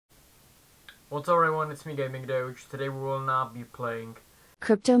What's up everyone, it's me Gaming Doge. Today we will not be playing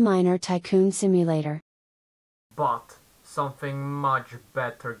Crypto Miner Tycoon Simulator, but something much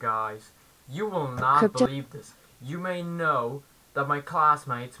better, guys. You will not believe this. You may know that my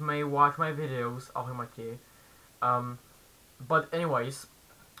classmates may watch my videos. But anyways,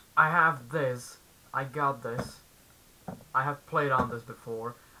 I have this. I got this. I have played on this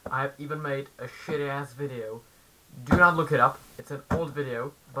before. I have even made a shitty ass video. Do not look it up. It's an old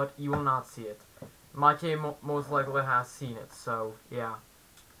video, but you will not see it. Mikey most likely has seen it, so yeah.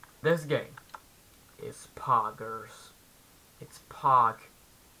 This game is Poggers. It's Pog.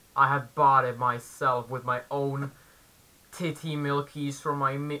 I have bought it myself with my own titty milkies from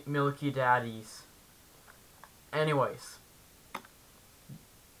my milky daddies. Anyways.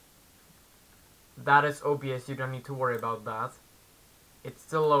 That is OBS, you don't need to worry about that. It's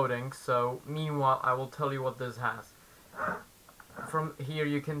still loading, so meanwhile I will tell you what this has. From here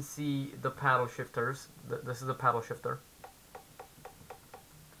you can see the paddle shifters. This is the paddle shifter.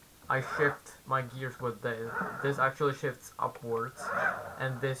 I shift my gears with this. This actually shifts upwards,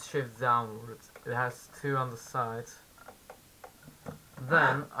 and this shifts downwards. It has two on the sides.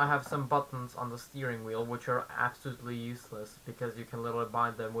 Then I have some buttons on the steering wheel, which are absolutely useless because you can literally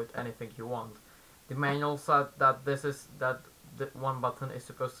bind them with anything you want. The manual said that the one button is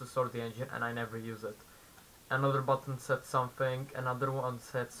supposed to start the engine, and I never use it. Another button said something, another one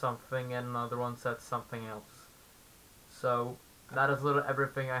said something, and another one said something else. So that is literally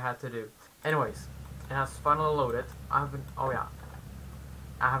everything I had to do. Anyways, it has finally loaded. I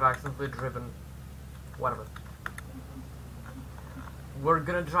have accidentally driven, whatever. We're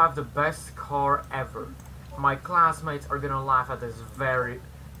gonna drive the best car ever. My classmates are gonna laugh at this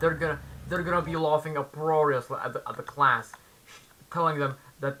they're gonna be laughing uproariously at the class, telling them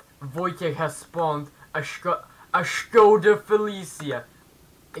that Wojciech has spawned a Skoda Felicia.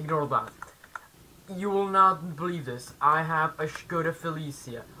 Ignore that. You will not believe this. I have a Skoda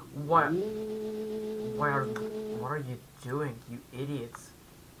Felicia. What are you doing, you idiots?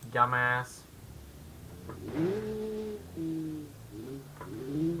 Dumbass.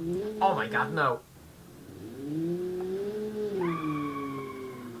 Oh my god, no.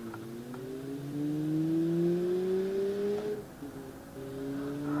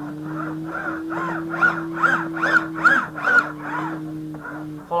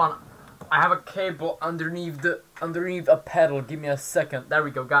 Hold on, I have a cable underneath a pedal. Give me a second. There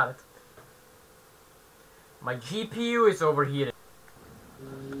we go, got it. My GPU is overheating.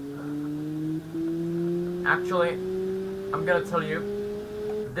 Actually, I'm gonna tell you,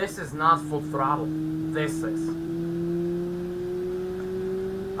 this is not full throttle. This is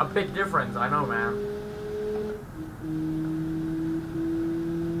a big difference. I know, man.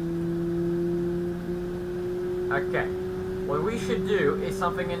 Okay. What we should do is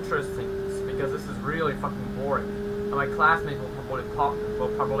something interesting, because this is really fucking boring. And my classmates will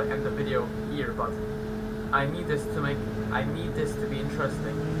probably end the video here, but I need this to be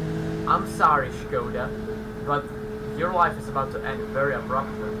interesting. I'm sorry, Skoda, but your life is about to end very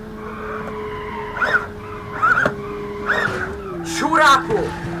abruptly. Churaku!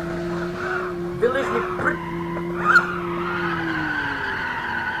 Village me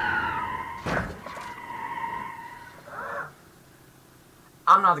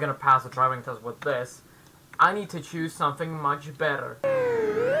I'm not gonna pass the driving test with this. I need to choose something much better.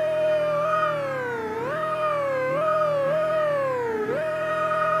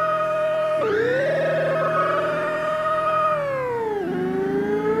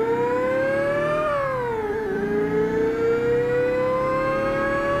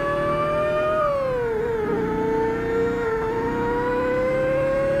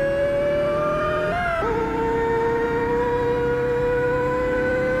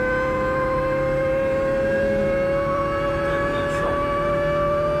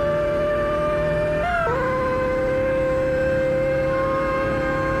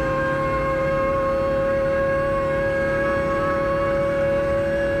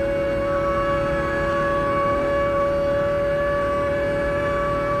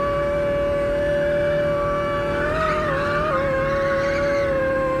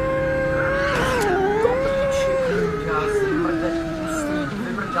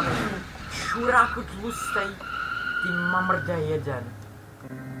 Čuráku tlustej, ty mamrde jeden.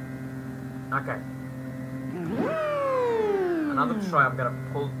 Okay. Another try. I'm gonna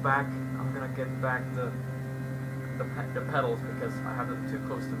pull back. I'm gonna get back the pedals because I have them too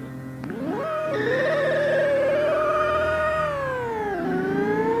close to me.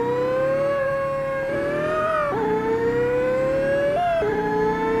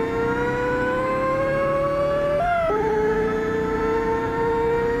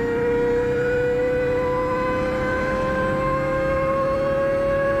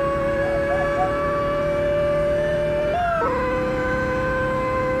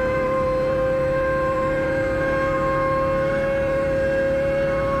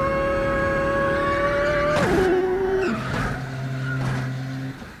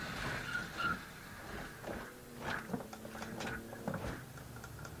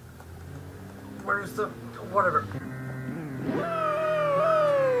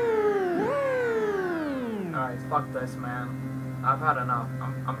 Fuck this, man. I've had enough.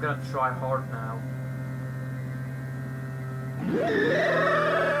 I'm gonna try hard now.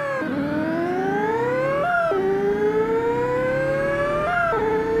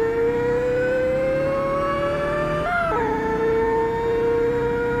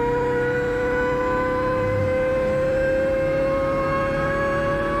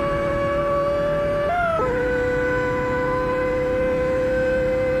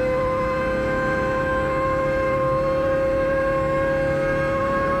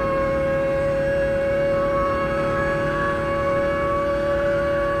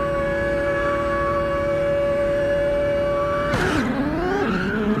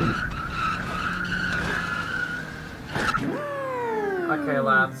 Okay,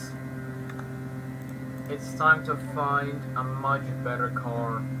 lads. It's time to find a much better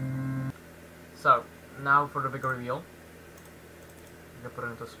car. So, now for the big reveal. I'm gonna put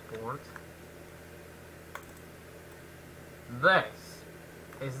it into sport. This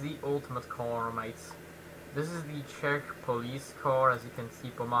is the ultimate car, mates. This is the Czech police car, as you can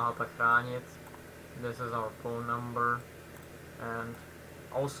see, pomáhat a chránit. This is our phone number. And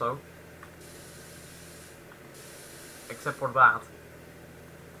also, except for that,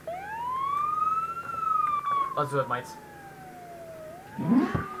 let's do it, mates.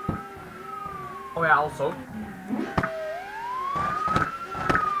 Oh yeah, also.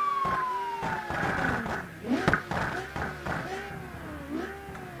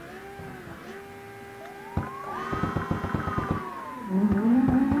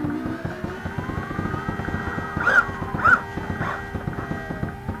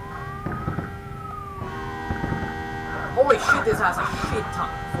 Holy shit, this has a shit ton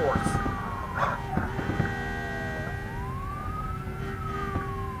of force.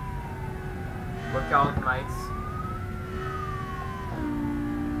 Look out, mates.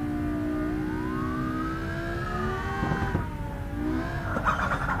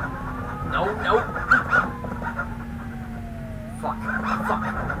 No, no. Fuck. Fuck.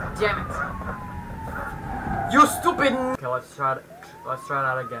 Damn it. You stupid. Okay, let's try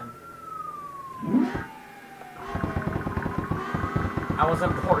that again. I was in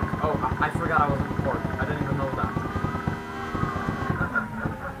pork. Oh, I forgot I was in pork. I didn't even know that.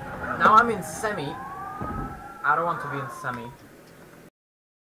 Now I'm in semi. I don't want to be in semi.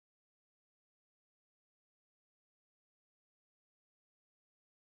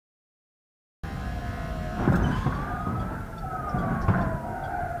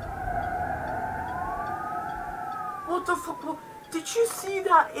 What the fuck? Did you see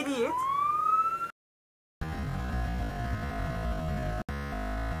that idiot?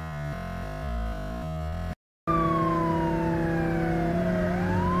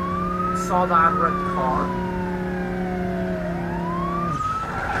 Saw that red car.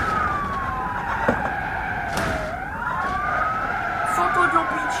 Co to do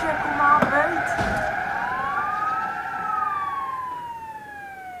pičeku má být?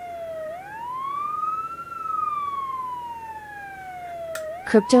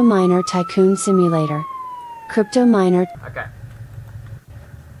 Crypto Miner Tycoon Simulator. Crypto Miner. Okay.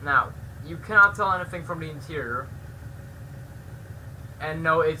 Now, you cannot tell anything from the interior. And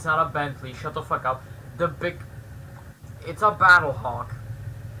no, it's not a Bentley. Shut the fuck up. It's a Battle Hawk.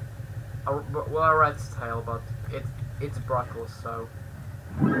 Well, a Red's tail, but it's Bruckles, so.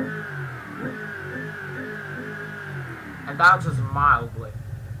 And that just mildly.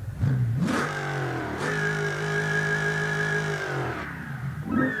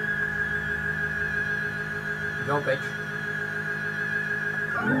 Go, bitch.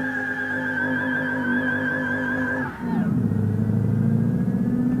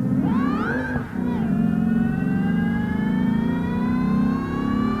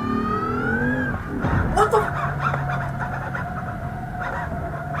 What the?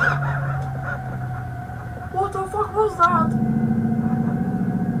 What the fuck was that?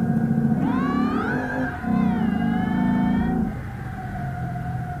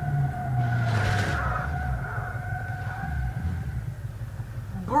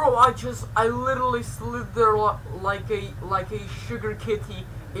 Bro, I literally slid there like a sugar kitty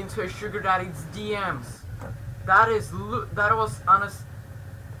into a sugar daddy's DMs. That was honest.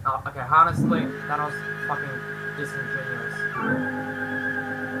 Oh, okay, honestly, that was fucking disingenuous.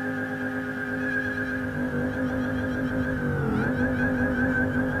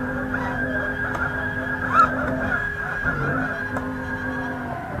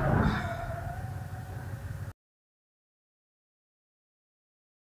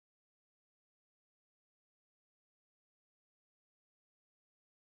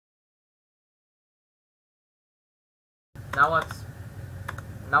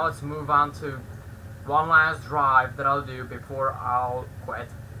 Now let's move on to one last drive that I'll do before I'll quit.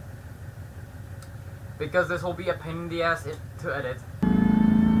 Because this will be a pain in the ass to edit.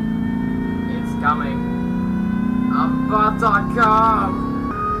 It's coming. I'm about to come.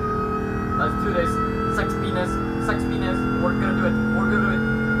 Let's do this. Sex penis. Sex penis. We're gonna do it. We're gonna do it.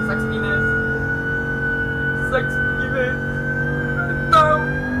 Sex penis. Sex penis. No,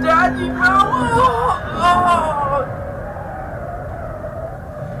 Daddy, no. Oh.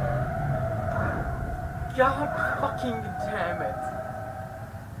 God fucking damn it.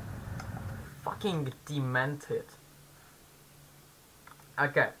 Fucking demented.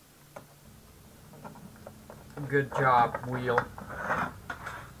 Okay. Good job, wheel.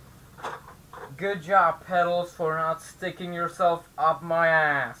 Good job, pedals, for not sticking yourself up my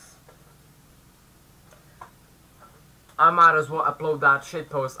ass. I might as well upload that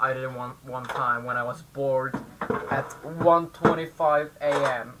shitpost I did one time when I was bored at 1:25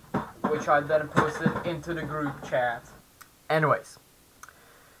 AM, which I then posted into the group chat. Anyways,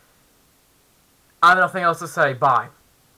 I have nothing else to say. Bye.